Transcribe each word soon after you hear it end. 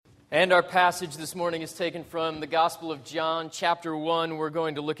And our passage this morning is taken from the Gospel of John, chapter 1. We're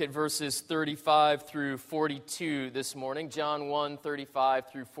going to look at verses 35 through 42 this morning. John 1, 35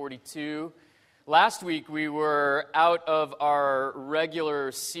 through 42. Last week we were out of our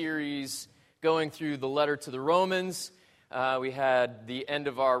regular series going through the letter to the Romans. We had the end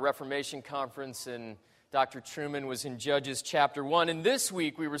of our Reformation conference, and Dr. Truman was in Judges chapter 1. And this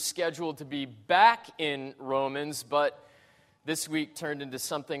week we were scheduled to be back in Romans, but this week turned into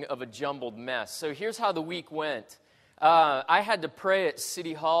something of a jumbled mess. So here's how the week went. I had to pray at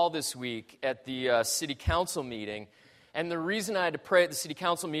City Hall this week at the City Council meeting. And the reason I had to pray at the City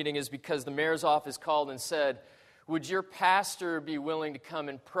Council meeting is because the mayor's office called and said, would your pastor be willing to come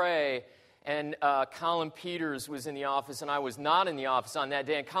and pray? And Colin Peters was in the office, and I was not in the office on that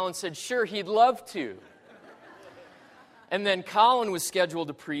day. And Colin said, sure, he'd love to. And then Colin was scheduled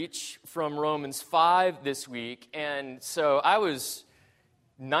to preach from Romans 5 this week, and so I was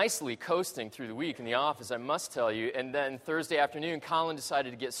nicely coasting through the week in the office, I must tell you. And then Thursday afternoon, Colin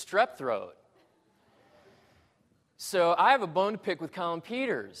decided to get strep throat. So I have a bone to pick with Colin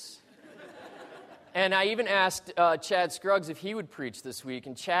Peters. And I even asked Chad Scruggs if he would preach this week,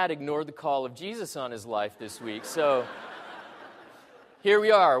 and Chad ignored the call of Jesus on his life this week. So here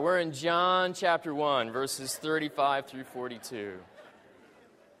we are. We're in John chapter 1, verses 35 through 42.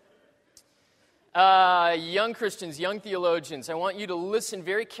 Young Christians, young theologians, I want you to listen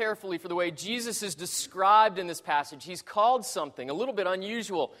very carefully for the way Jesus is described in this passage. He's called something a little bit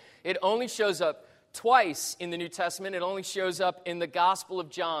unusual. It only shows up twice in the New Testament. It only shows up in the Gospel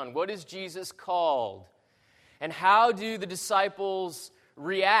of John. What is Jesus called? And how do the disciples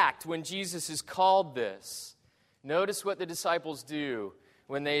react when Jesus is called this? Notice what the disciples do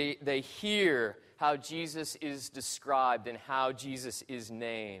when they hear how Jesus is described and how Jesus is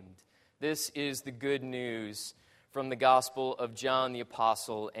named. This is the good news from the Gospel of John the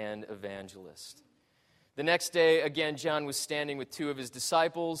Apostle and Evangelist. The next day, again, John was standing with two of his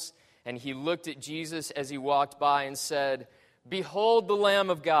disciples, and he looked at Jesus as he walked by and said, "Behold the Lamb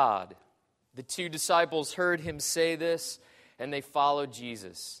of God." The two disciples heard him say this, and they followed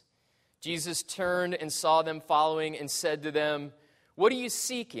Jesus. Jesus turned and saw them following and said to them, "What are you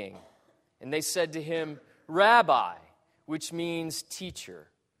seeking?" And they said to him, "Rabbi," which means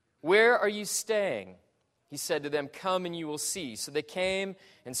teacher. "Where are you staying?" He said to them, "Come and you will see." So they came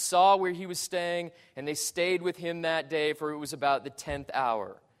and saw where he was staying, and they stayed with him that day, for it was about the 10th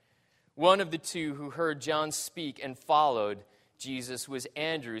hour. One of the two who heard John speak and followed Jesus was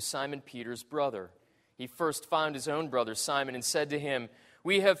Andrew, Simon Peter's brother. He first found his own brother Simon and said to him,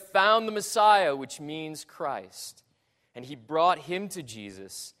 "We have found the Messiah," which means Christ. And he brought him to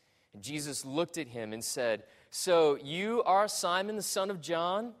Jesus. And Jesus looked at him and said, "So you are Simon, the son of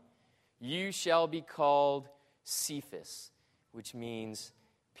John? You shall be called Cephas," which means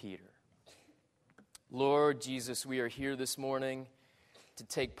Peter. Lord Jesus, we are here this morning to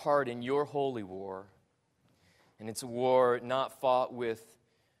take part in your holy war. And it's a war not fought with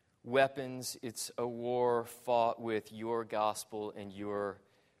weapons, it's a war fought with your gospel and your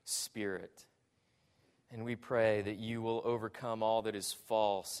spirit. And we pray that you will overcome all that is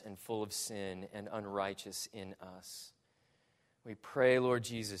false and full of sin and unrighteous in us. We pray, Lord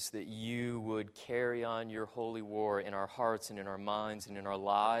Jesus, that you would carry on your holy war in our hearts and in our minds and in our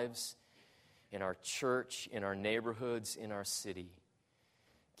lives, in our church, in our neighborhoods, in our city.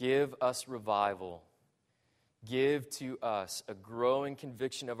 Give us revival. Give to us a growing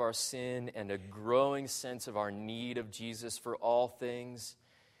conviction of our sin and a growing sense of our need of Jesus for all things,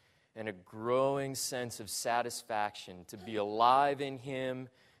 and a growing sense of satisfaction to be alive in him,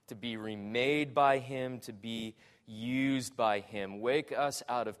 to be remade by him, to be used by him. Wake us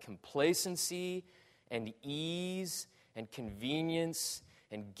out of complacency and ease and convenience,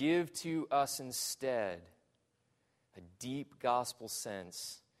 and give to us instead a deep gospel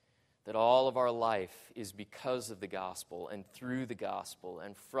sense that all of our life is because of the gospel and through the gospel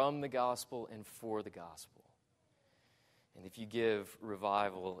and from the gospel and for the gospel. And if you give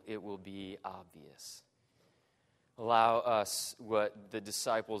revival, it will be obvious. Allow us what the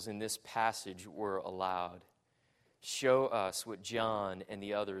disciples in this passage were allowed. Show us what John and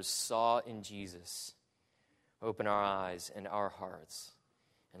the others saw in Jesus. Open our eyes and our hearts,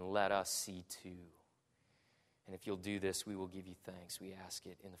 and let us see too. And if you'll do this, we will give you thanks. We ask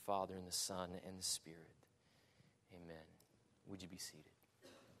it in the Father, and the Son, and the Spirit. Amen. Would you be seated?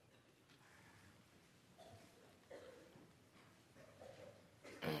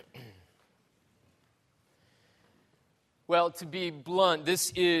 Well, to be blunt, this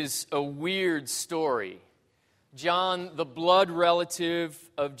is a weird story. John, the blood relative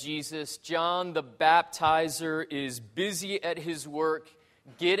of Jesus, John the baptizer, is busy at his work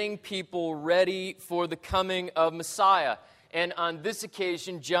getting people ready for the coming of Messiah. And on this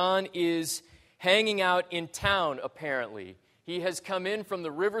occasion, John is hanging out in town, apparently. He has come in from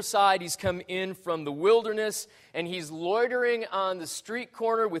the riverside, he's come in from the wilderness, and he's loitering on the street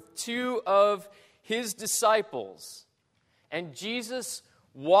corner with two of his disciples. And Jesus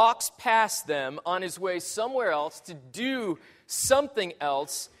walks past them on his way somewhere else to do something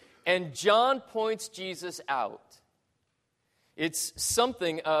else, and John points Jesus out. It's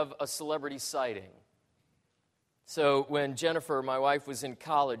something of a celebrity sighting. So when Jennifer, my wife, was in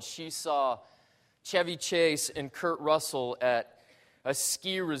college, she saw Chevy Chase and Kurt Russell at a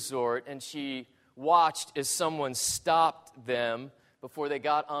ski resort, and she watched as someone stopped them before they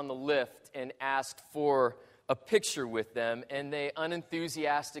got on the lift and asked for a picture with them, and they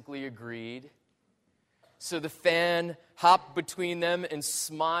unenthusiastically agreed. So the fan hopped between them and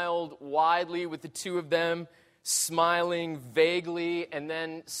smiled widely with the two of them, smiling vaguely, and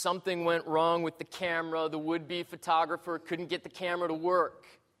then something went wrong with the camera. The would-be photographer couldn't get the camera to work.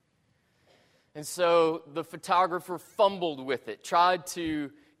 And so the photographer fumbled with it, tried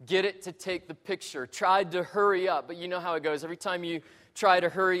to get it to take the picture, tried to hurry up. But you know how it goes. Every time you try to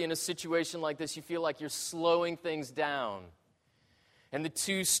hurry in a situation like this, you feel like you're slowing things down. And the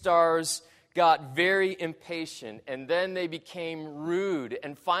two stars got very impatient, and then they became rude.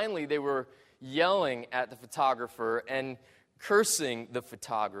 And finally, they were yelling at the photographer and cursing the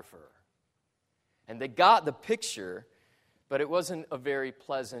photographer. And they got the picture, but it wasn't a very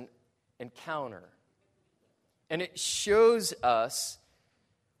pleasant encounter. And it shows us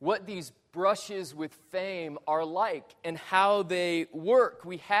what these brushes with fame are like and how they work.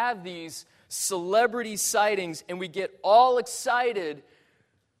 We have these celebrity sightings and we get all excited,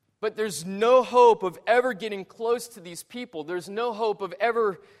 but there's no hope of ever getting close to these people. There's no hope of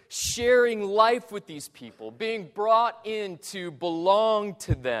ever sharing life with these people, being brought in to belong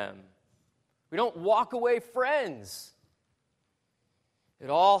to them. We don't walk away friends. It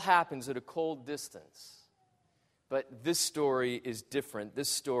all happens at a cold distance. But this story is different. This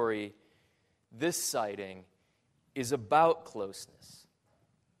story, this sighting, is about closeness.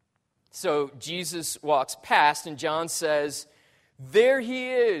 So Jesus walks past, and John says, "There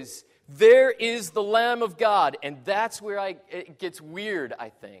he is. There is the Lamb of God." And that's where it gets weird, I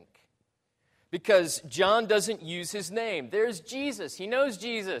think. Because John doesn't use his name. There's Jesus. He knows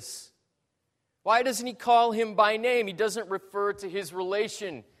Jesus. Why doesn't he call him by name? He doesn't refer to his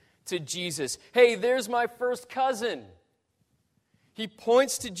relation to Jesus. Hey, there's my first cousin. He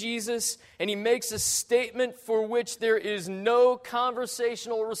points to Jesus and he makes a statement for which there is no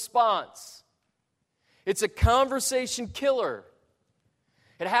conversational response. It's a conversation killer.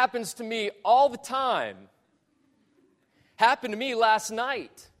 It happens to me all the time. Happened to me last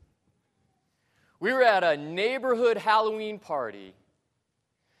night. We were at a neighborhood Halloween party,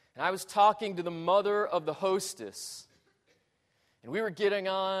 and I was talking to the mother of the hostess. And we were getting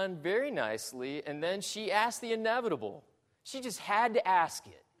on very nicely, and then she asked the inevitable. She just had to ask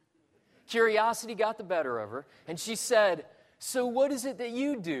it. Curiosity got the better of her, and she said, "So what is it that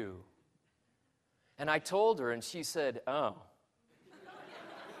you do?" And I told her, and she said, "Oh,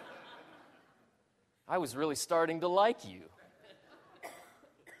 I was really starting to like you."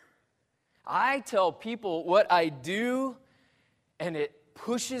 I tell people what I do, and it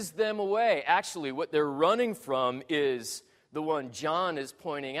pushes them away. Actually, what they're running from is the one John is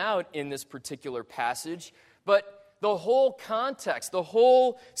pointing out in this particular passage. But the whole context, the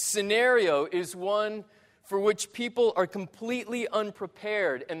whole scenario is one for which people are completely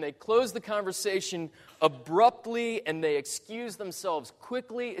unprepared, and they close the conversation abruptly and they excuse themselves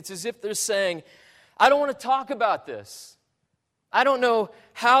quickly. It's as if they're saying, "I don't want to talk about this. I don't know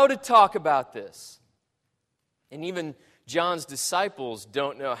how to talk about this." And even John's disciples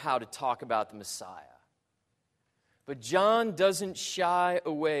don't know how to talk about the Messiah. But John doesn't shy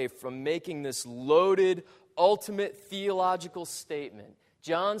away from making this loaded, ultimate theological statement.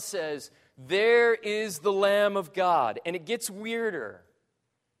 John says, "There is the Lamb of God." And it gets weirder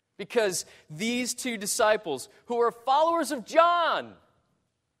because these two disciples, who are followers of John,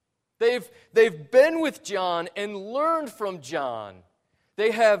 they've been with John and learned from John.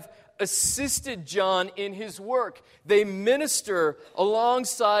 They have assisted John in his work. They minister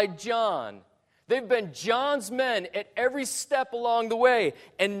alongside John. They've been John's men at every step along the way,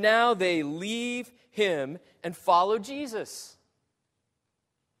 and now they leave him and follow Jesus.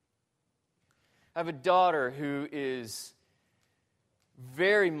 I have a daughter who is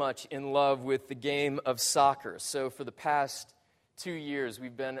very much in love with the game of soccer. So for the past 2 years,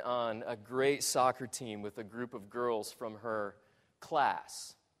 we've been on a great soccer team with a group of girls from her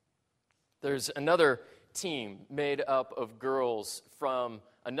class. There's another team made up of girls from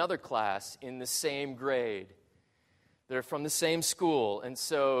another class in the same grade. They're from the same school, and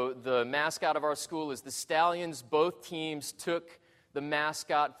so the mascot of our school is the Stallions. Both teams took the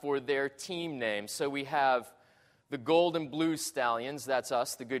mascot for their team name. So we have the gold and blue Stallions, that's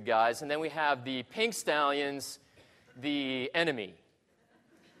us, the good guys, and then we have the pink Stallions, the enemy.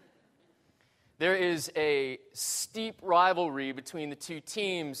 There is a steep rivalry between the two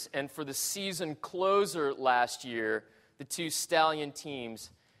teams, and for the season closer last year, the two Stallion teams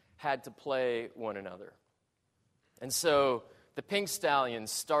had to play one another. And so the Pink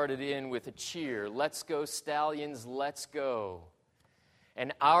Stallions started in with a cheer, "Let's go Stallions, let's go."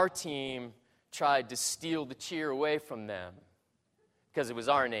 And our team tried to steal the cheer away from them, because it was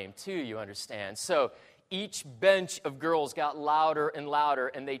our name too, you understand. So each bench of girls got louder and louder,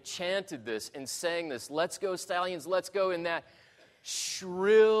 and they chanted this and sang this, "Let's go Stallions, let's go," in that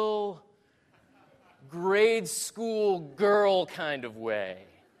shrill, grade school girl kind of way.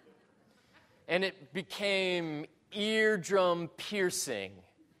 And it became eardrum piercing.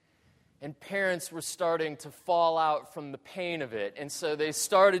 And parents were starting to fall out from the pain of it. And so they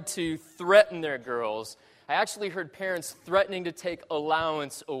started to threaten their girls. I actually heard parents threatening to take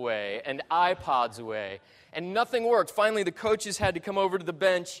allowance away and iPods away. And nothing worked. Finally, the coaches had to come over to the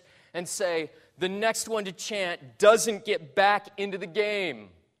bench and say, "The next one to chant doesn't get back into the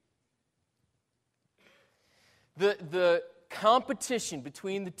game." The competition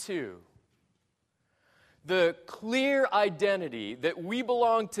between the two, the clear identity that we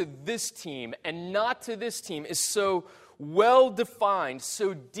belong to this team and not to this team, is so well defined,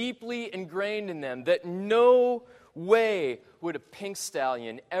 so deeply ingrained in them, that no way would a Pink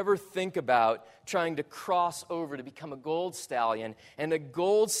Stallion ever think about trying to cross over to become a Gold Stallion, and a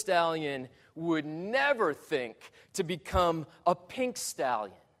Gold Stallion would never think to become a Pink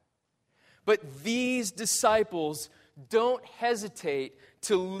Stallion. But these disciples don't hesitate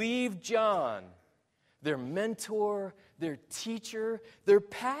to leave John, their mentor, their teacher, their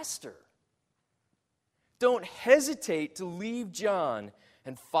pastor. Don't hesitate to leave John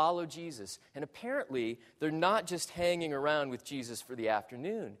and follow Jesus. And apparently, they're not just hanging around with Jesus for the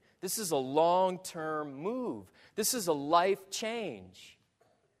afternoon. This is a long-term move. This is a life change.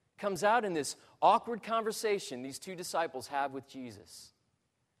 Comes out in this awkward conversation these two disciples have with Jesus.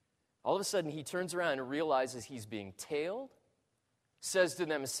 All of a sudden, he turns around and realizes he's being tailed, says to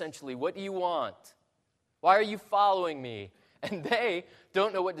them essentially, "What do you want? Why are you following me?" And they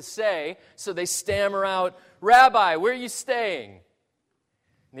don't know what to say, so they stammer out, "Rabbi, where are you staying?"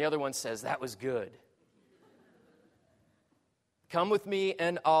 And the other one says, "That was good. Come with me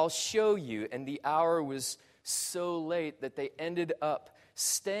and I'll show you." And the hour was so late that they ended up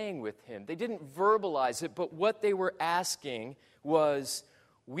staying with him. They didn't verbalize it, but what they were asking was,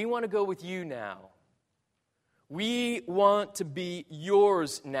 "We want to go with you now. We want to be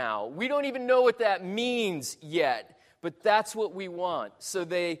yours now. We don't even know what that means yet, but that's what we want." So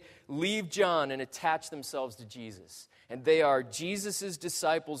they leave John and attach themselves to Jesus. And they are Jesus'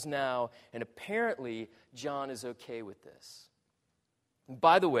 disciples now, and apparently John is okay with this. And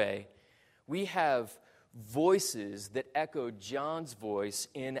by the way, we have voices that echo John's voice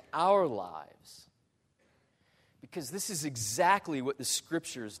in our lives, because this is exactly what the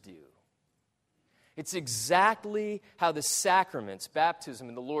Scriptures do. It's exactly how the sacraments, baptism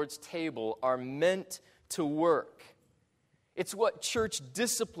and the Lord's table, are meant to work. It's what church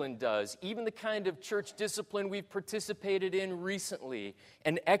discipline does, even the kind of church discipline we've participated in recently,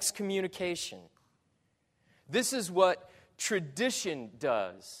 and excommunication. This is what tradition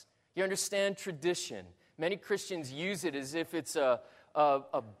does. You understand tradition? Many Christians use it as if it's a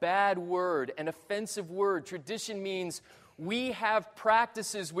bad word, an offensive word. Tradition means we have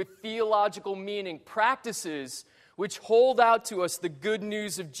practices with theological meaning, practices which hold out to us the good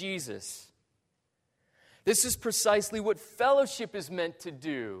news of Jesus. This is precisely what fellowship is meant to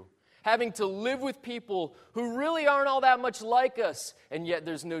do, having to live with people who really aren't all that much like us, and yet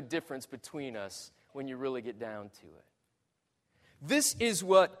there's no difference between us when you really get down to it. This is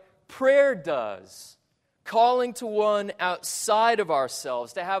what prayer does, calling to one outside of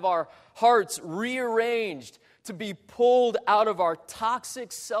ourselves, to have our hearts rearranged, to be pulled out of our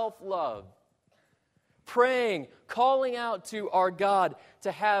toxic self-love. Praying, calling out to our God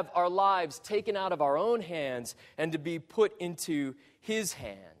to have our lives taken out of our own hands and to be put into His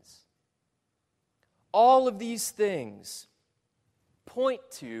hands. All of these things point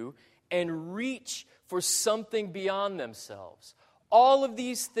to and reach for something beyond themselves. All of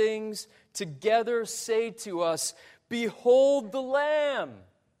these things together say to us, "Behold the Lamb."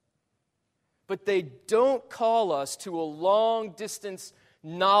 But they don't call us to a long-distance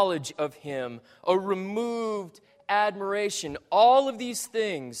knowledge of him, a removed admiration. All of these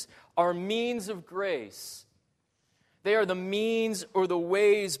things are means of grace. They are the means or the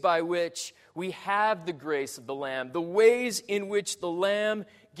ways by which we have the grace of the Lamb, the ways in which the Lamb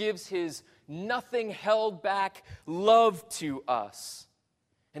gives his nothing held back love to us.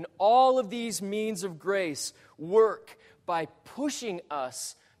 And all of these means of grace work by pushing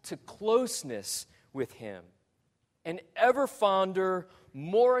us to closeness with him, an ever fonder,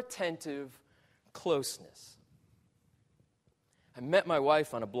 more attentive closeness. I met my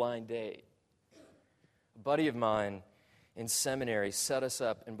wife on a blind date. A buddy of mine in seminary set us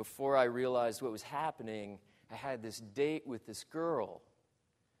up, and before I realized what was happening, I had this date with this girl,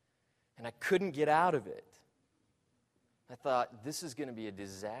 and I couldn't get out of it. I thought, this is going to be a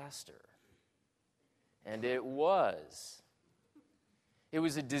disaster. And it was. It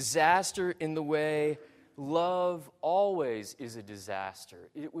was a disaster in the way love always is a disaster.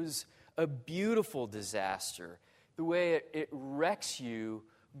 It was a beautiful disaster, the way it wrecks you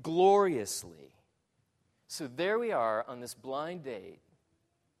gloriously. So there we are on this blind date,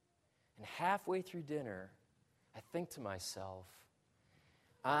 and halfway through dinner, I think to myself,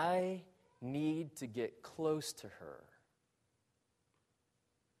 I need to get close to her.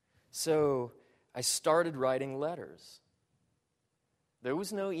 So I started writing letters. There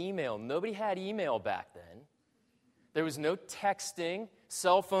was no email. Nobody had email back then. There was no texting.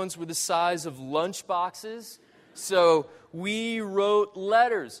 Cell phones were the size of lunch boxes. So we wrote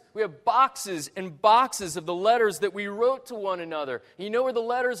letters. We have boxes and boxes of the letters that we wrote to one another. You know where the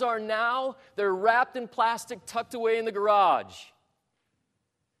letters are now? They're wrapped in plastic, tucked away in the garage.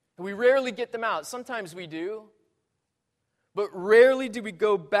 We rarely get them out. Sometimes we do. But rarely do we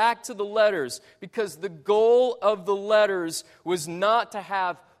go back to the letters, because the goal of the letters was not to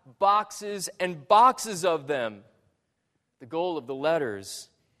have boxes and boxes of them. The goal of the letters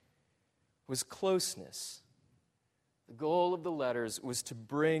was closeness. The goal of the letters was to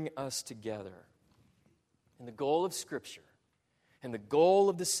bring us together. And the goal of Scripture and the goal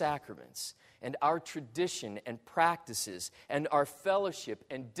of the sacraments and our tradition and practices and our fellowship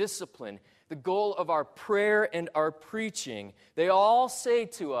and discipline, the goal of our prayer and our preaching, they all say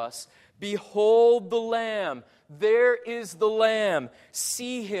to us, behold the Lamb, there is the Lamb.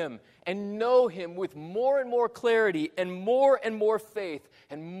 See him and know him with more and more clarity and more faith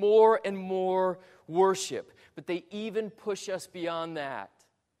and more worship. But they even push us beyond that.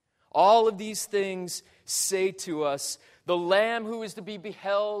 All of these things say to us, the Lamb who is to be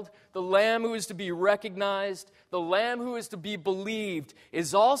beheld, the Lamb who is to be recognized, the Lamb who is to be believed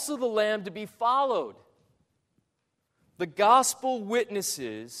is also the Lamb to be followed. The gospel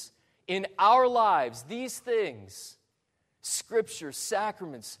witnesses in our lives these things: Scripture,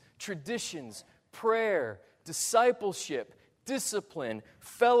 sacraments, traditions, prayer, discipleship, discipline,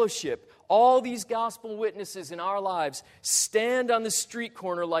 fellowship. All these gospel witnesses in our lives stand on the street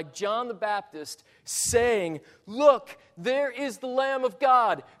corner like John the Baptist, saying, look, there is the Lamb of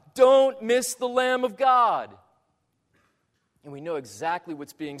God. Don't miss the Lamb of God. And we know exactly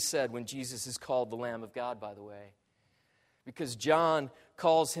what's being said when Jesus is called the Lamb of God, by the way, because John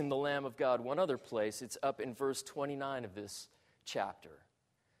calls him the Lamb of God one other place. It's up in verse 29 of this chapter.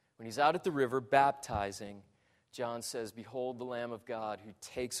 When he's out at the river baptizing, John says, behold the Lamb of God who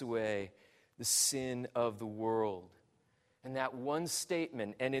takes away the sin of the world. And that one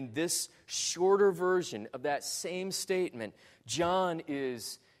statement, and in this shorter version of that same statement, John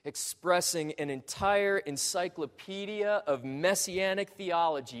is expressing an entire encyclopedia of messianic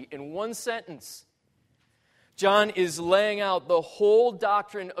theology in one sentence. John is laying out the whole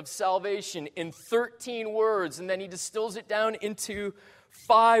doctrine of salvation in 13 words, and then he distills it down into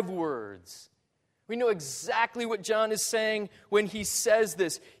 5 words. We know exactly what John is saying when he says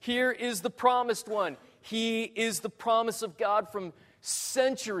this. Here is the promised one. He is the promise of God from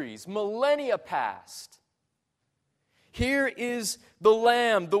centuries, millennia past. Here is the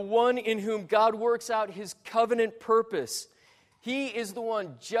Lamb, the one in whom God works out his covenant purpose. He is the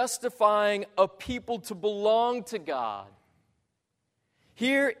one justifying a people to belong to God.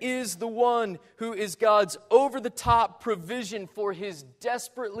 Here is the one who is God's over-the-top provision for his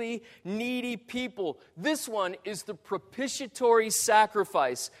desperately needy people. This one is the propitiatory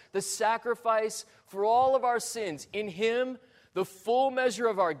sacrifice, the sacrifice for all of our sins. In him, the full measure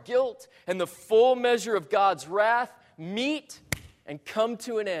of our guilt and the full measure of God's wrath meet and come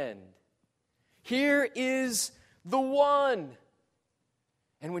to an end. Here is the one.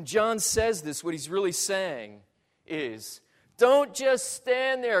 And when John says this, what he's really saying is, don't just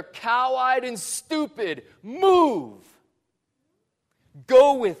stand there cow-eyed and stupid. Move.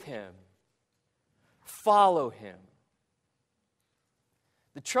 Go with him. Follow him.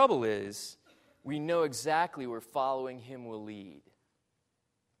 The trouble is, we know exactly where following him will lead.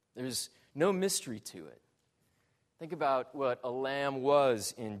 There's no mystery to it. Think about what a lamb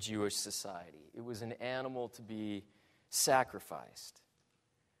was in Jewish society. It was an animal to be sacrificed.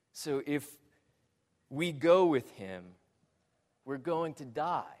 So if we go with him, we're going to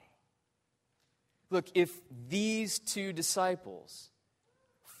die. Look, if these two disciples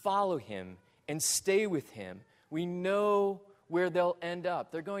follow him and stay with him, we know where they'll end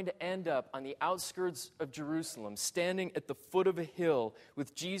up. They're going to end up on the outskirts of Jerusalem, standing at the foot of a hill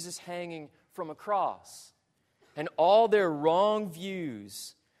with Jesus hanging from a cross. And all their wrong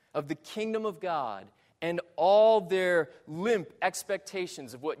views of the kingdom of God and all their limp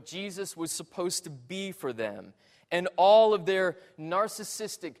expectations of what Jesus was supposed to be for them, and all of their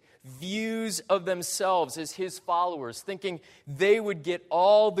narcissistic views of themselves as his followers, thinking they would get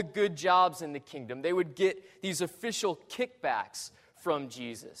all the good jobs in the kingdom. They would get these official kickbacks from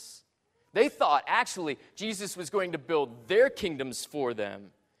Jesus. They thought, actually, Jesus was going to build their kingdoms for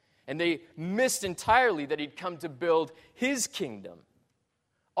them. And they missed entirely that he'd come to build his kingdom.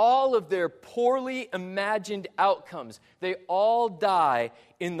 All of their poorly imagined outcomes, they all die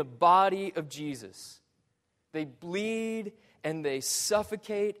in the body of Jesus. They bleed and they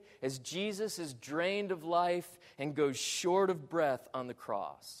suffocate as Jesus is drained of life and goes short of breath on the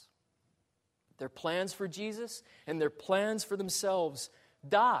cross. Their plans for Jesus and their plans for themselves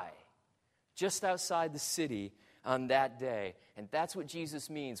die just outside the city on that day. And that's what Jesus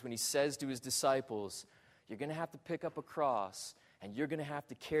means when he says to his disciples, you're going to have to pick up a cross, and you're going to have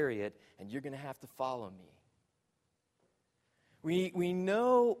to carry it, and you're going to have to follow me. We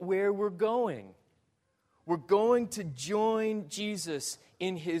know where we're going. We're going to join Jesus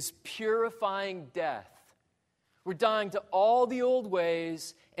in his purifying death. We're dying to all the old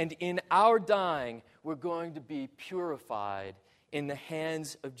ways, and in our dying, we're going to be purified in the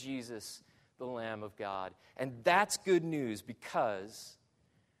hands of Jesus, the Lamb of God. And that's good news, because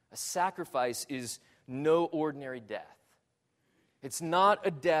a sacrifice is no ordinary death. It's not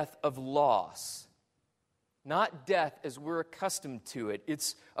a death of loss, not death as we're accustomed to it.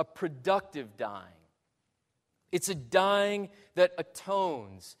 It's a productive dying. It's a dying that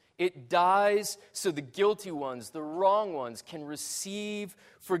atones. It dies so the guilty ones, the wrong ones, can receive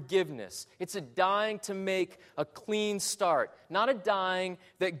forgiveness. It's a dying to make a clean start, not a dying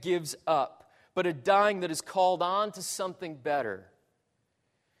that gives up, but a dying that is called on to something better.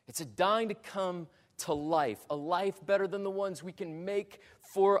 It's a dying to come to life, a life better than the ones we can make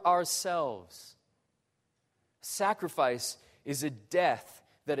for ourselves. Sacrifice is a death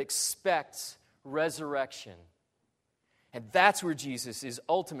that expects resurrection. And that's where Jesus is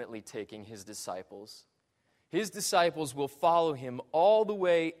ultimately taking his disciples. His disciples will follow him all the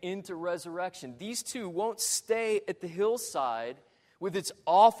way into resurrection. These two won't stay at the hillside with its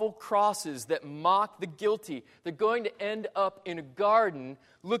awful crosses that mock the guilty. They're going to end up in a garden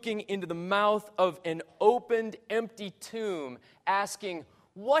looking into the mouth of an opened, empty tomb, asking,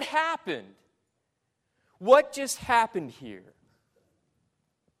 what happened? What just happened here?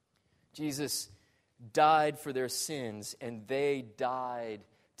 Jesus died for their sins, and they died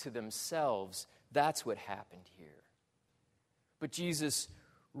to themselves. That's what happened here. But Jesus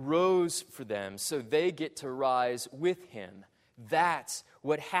rose for them, so they get to rise with him. That's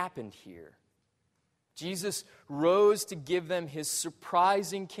what happened here. Jesus rose to give them his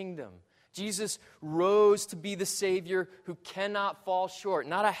surprising kingdom. Jesus rose to be the Savior who cannot fall short,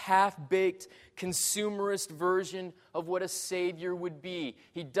 not a half-baked consumerist version of what a Savior would be.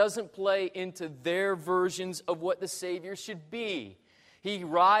 He doesn't play into their versions of what the Savior should be. He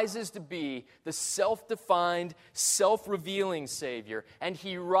rises to be the self-defined, self-revealing Savior, and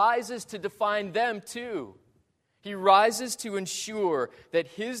he rises to define them too. He rises to ensure that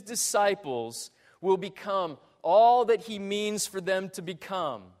his disciples will become all that he means for them to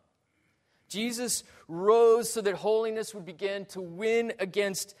become. Jesus rose so that holiness would begin to win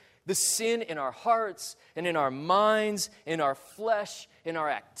against the sin in our hearts and in our minds, in our flesh, in our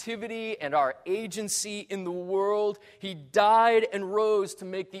activity and our agency in the world. He died and rose to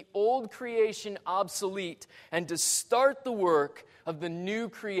make the old creation obsolete and to start the work of the new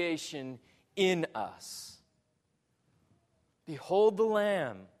creation in us. Behold the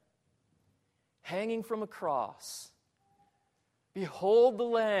Lamb hanging from a cross. Behold the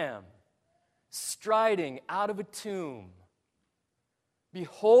Lamb striding out of a tomb.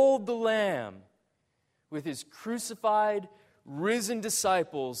 Behold the Lamb with his crucified, risen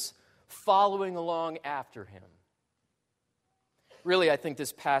disciples following along after him. Really, I think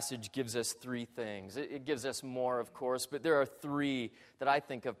this passage gives us three things. It gives us more, of course, but there are three that I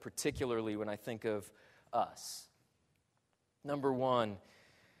think of particularly when I think of us. Number one,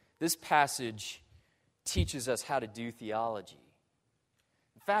 this passage teaches us how to do theology.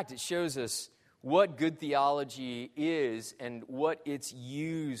 In fact, it shows us what good theology is and what it's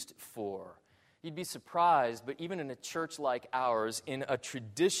used for. You'd be surprised, but even in a church like ours, in a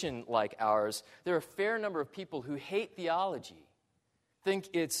tradition like ours, there are a fair number of people who hate theology, think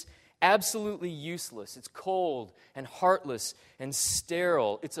it's absolutely useless, it's cold and heartless and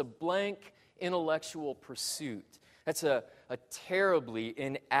sterile, it's a blank intellectual pursuit. That's a terribly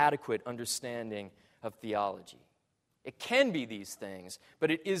inadequate understanding of theology. It can be these things, but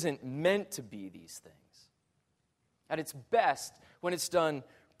it isn't meant to be these things. At its best, when it's done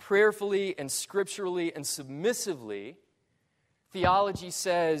prayerfully and scripturally and submissively, theology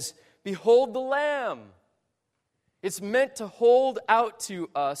says, "Behold the Lamb." It's meant to hold out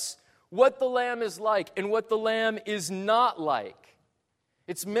to us what the Lamb is like and what the Lamb is not like.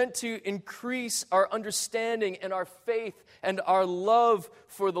 It's meant to increase our understanding and our faith and our love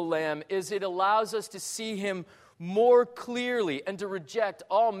for the Lamb as it allows us to see Him more clearly and to reject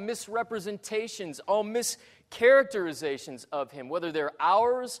all misrepresentations, all mischaracterizations of Him, whether they're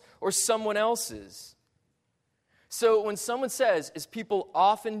ours or someone else's. So when someone says, as people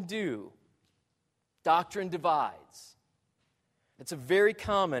often do, doctrine divides, it's a very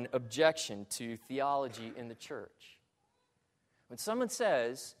common objection to theology in the church. When someone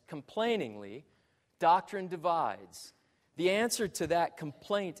says, complainingly, doctrine divides, the answer to that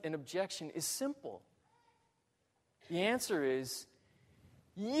complaint and objection is simple. The answer is,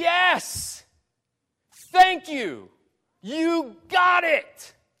 yes! Thank you! You got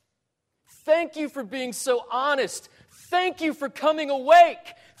it! Thank you for being so honest. Thank you for coming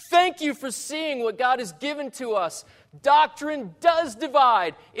awake. Thank you for seeing what God has given to us. Doctrine does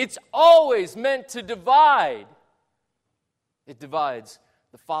divide. It's always meant to divide. It divides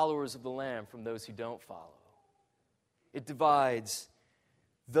the followers of the Lamb from those who don't follow. It divides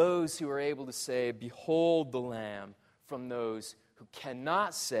those who are able to say, "Behold the Lamb," from those who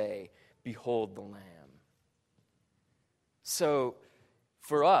cannot say, "Behold the Lamb." So,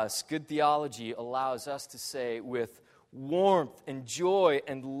 for us, good theology allows us to say with warmth and joy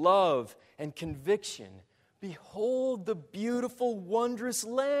and love and conviction, "Behold the beautiful, wondrous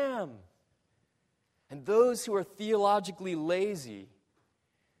Lamb." And those who are theologically lazy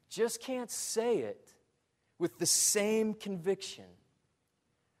just can't say it with the same conviction.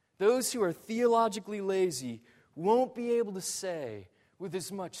 Those who are theologically lazy won't be able to say with as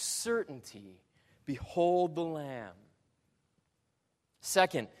much certainty, "Behold the Lamb."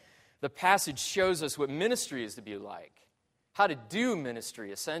 Second, the passage shows us what ministry is to be like, how to do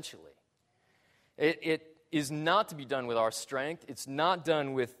ministry, essentially. It is not to be done with our strength. It's not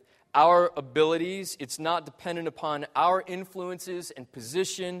done with our abilities. It's not dependent upon our influences and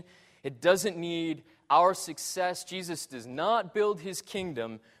position. It doesn't need our success. Jesus does not build His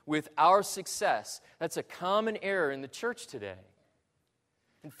kingdom with our success. That's a common error in the church today.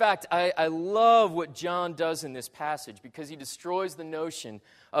 In fact, I love what John does in this passage because he destroys the notion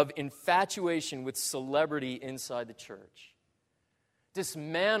of infatuation with celebrity inside the church.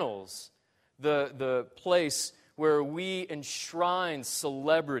 Dismantles the place where we enshrine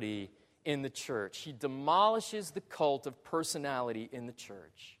celebrity in the church. He demolishes the cult of personality in the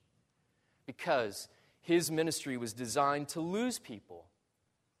church because his ministry was designed to lose people.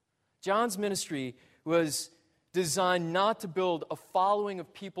 John's ministry was designed not to build a following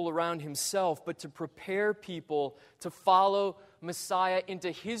of people around himself, but to prepare people to follow Messiah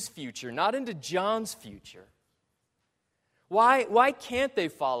into his future, not into John's future. Why can't they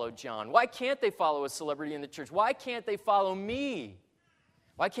follow John? Why can't they follow a celebrity in the church? Why can't they follow me?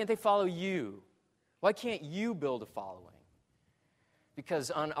 Why can't they follow you? Why can't you build a following?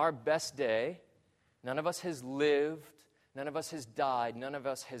 Because on our best day, none of us has lived, none of us has died, none of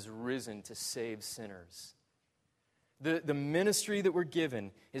us has risen to save sinners. The ministry that we're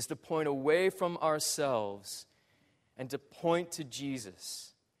given is to point away from ourselves and to point to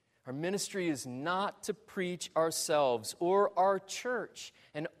Jesus. Our ministry is not to preach ourselves or our church.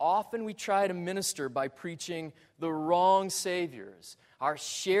 And often we try to minister by preaching the wrong saviors. Our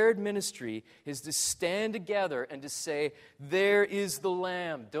shared ministry is to stand together and to say, "There is the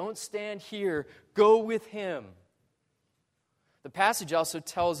Lamb. Don't stand here. Go with Him." The passage also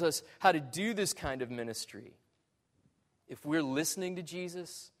tells us how to do this kind of ministry. If we're listening to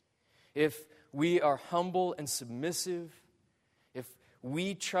Jesus, if we are humble and submissive, if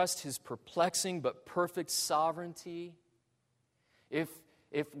we trust His perplexing but perfect sovereignty, if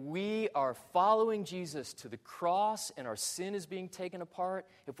we are following Jesus to the cross and our sin is being taken apart,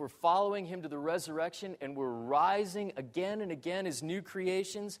 if we're following Him to the resurrection and we're rising again and again as new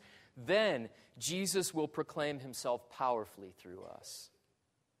creations, then Jesus will proclaim Himself powerfully through us.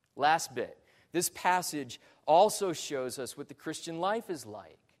 Last bit. This passage also shows us what the Christian life is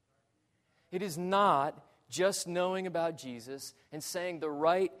like. It is not just knowing about Jesus and saying the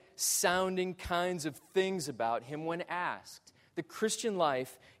right sounding kinds of things about him when asked. The Christian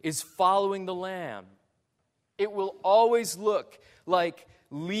life is following the Lamb. It will always look like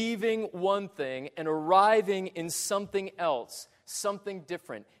leaving one thing and arriving in something else, something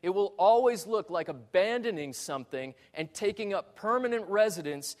different. It will always look like abandoning something and taking up permanent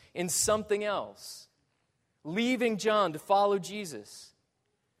residence in something else. Leaving John to follow Jesus.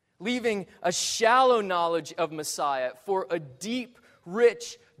 Leaving a shallow knowledge of Messiah for a deep,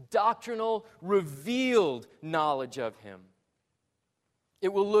 rich, doctrinal, revealed knowledge of him.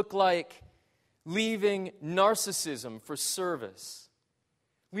 It will look like leaving narcissism for service.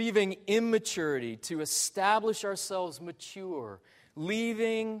 Leaving immaturity to establish ourselves mature.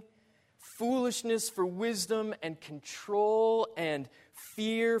 Leaving foolishness for wisdom and control and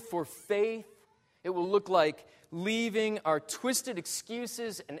fear for faith. It will look like leaving our twisted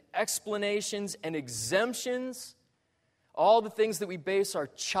excuses and explanations and exemptions, all the things that we base our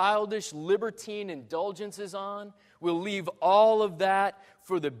childish, libertine indulgences on. We'll leave all of that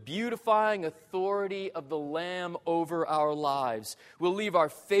for the beautifying authority of the Lamb over our lives. We'll leave our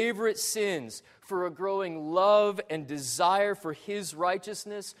favorite sins for a growing love and desire for His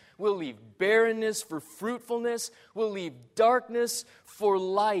righteousness. We'll leave barrenness for fruitfulness. We'll leave darkness for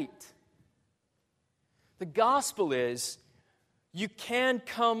light. The gospel is, you can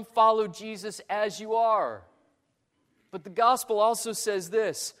come follow Jesus as you are. But the gospel also says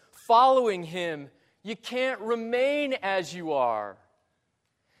this, following Him, you can't remain as you are.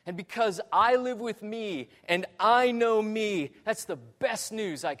 And because I live with me and I know me, that's the best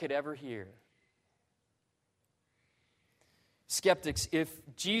news I could ever hear. Skeptics, if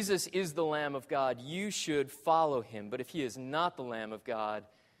Jesus is the Lamb of God, you should follow Him. But if He is not the Lamb of God,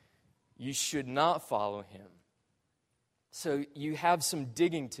 you should not follow Him. So you have some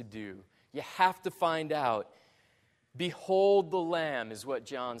digging to do. You have to find out. Behold the Lamb is what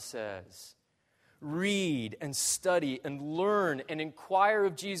John says. Read and study and learn and inquire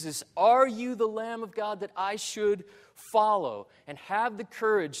of Jesus. Are you the Lamb of God that I should follow? And have the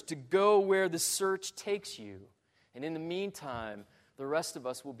courage to go where the search takes you. And in the meantime, the rest of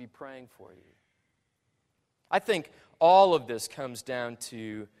us will be praying for you. I think all of this comes down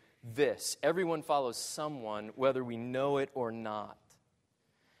to this. Everyone follows someone, whether we know it or not.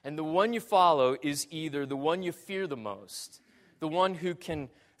 And the one you follow is either the one you fear the most, the one who can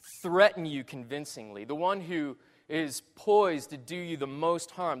threaten you convincingly, the one who is poised to do you the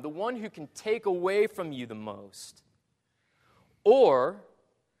most harm, the one who can take away from you the most. Or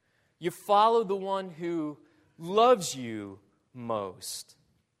you follow the one who loves you most,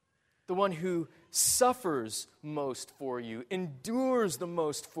 the one who suffers most for you, endures the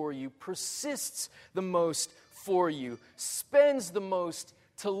most for you, persists the most for you, spends the most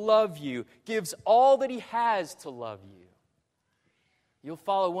to love you, gives all that He has to love you. You'll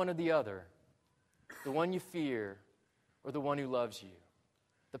follow one or the other, the one you fear or the one who loves you.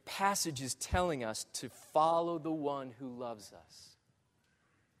 The passage is telling us to follow the one who loves us.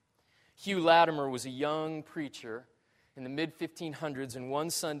 Hugh Latimer was a young preacher in the mid-1500s, and one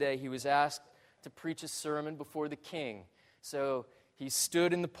Sunday he was asked to preach a sermon before the king. So he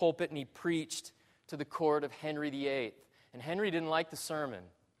stood in the pulpit and he preached to the court of Henry VIII. And Henry didn't like the sermon.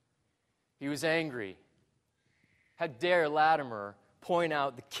 He was angry. How dare Latimer point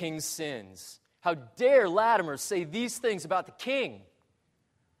out the king's sins? How dare Latimer say these things about the king?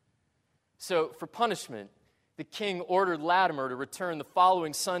 So for punishment, the king ordered Latimer to return the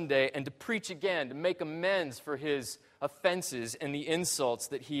following Sunday and to preach again, to make amends for his offenses and the insults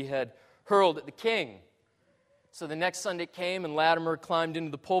that he had hurled at the king. So the next Sunday came and Latimer climbed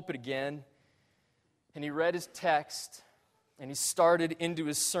into the pulpit again and he read his text and he started into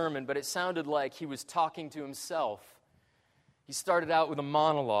his sermon, but it sounded like he was talking to himself. He started out with a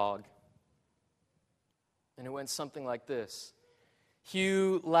monologue and it went something like this.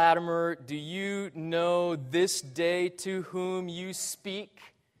 Hugh Latimer, do you know this day to whom you speak?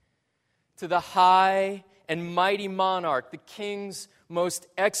 To the high and mighty monarch, the king's most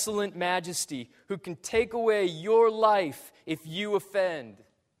excellent majesty, who can take away your life if you offend.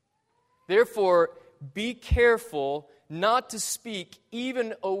 Therefore, be careful not to speak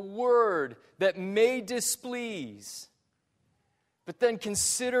even a word that may displease. But then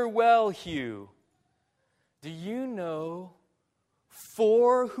consider well, Hugh, do you know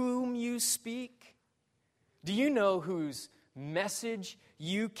for whom you speak? Do you know whose message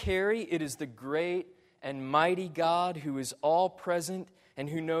you carry? It is the great and mighty God who is all present and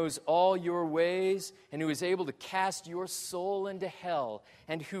who knows all your ways, and who is able to cast your soul into hell,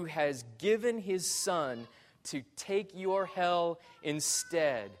 and who has given his Son to take your hell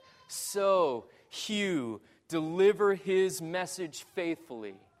instead. So, Hugh, deliver his message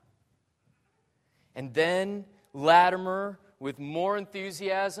faithfully. And then Latimer, with more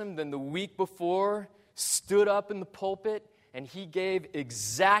enthusiasm than the week before, stood up in the pulpit, and he gave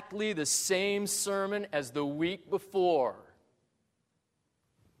exactly the same sermon as the week before.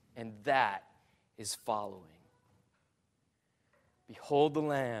 And that is following. Behold the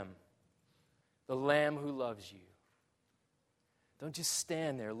Lamb who loves you. Don't just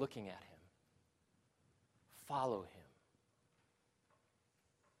stand there looking at him. Follow him.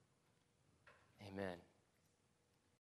 Amen.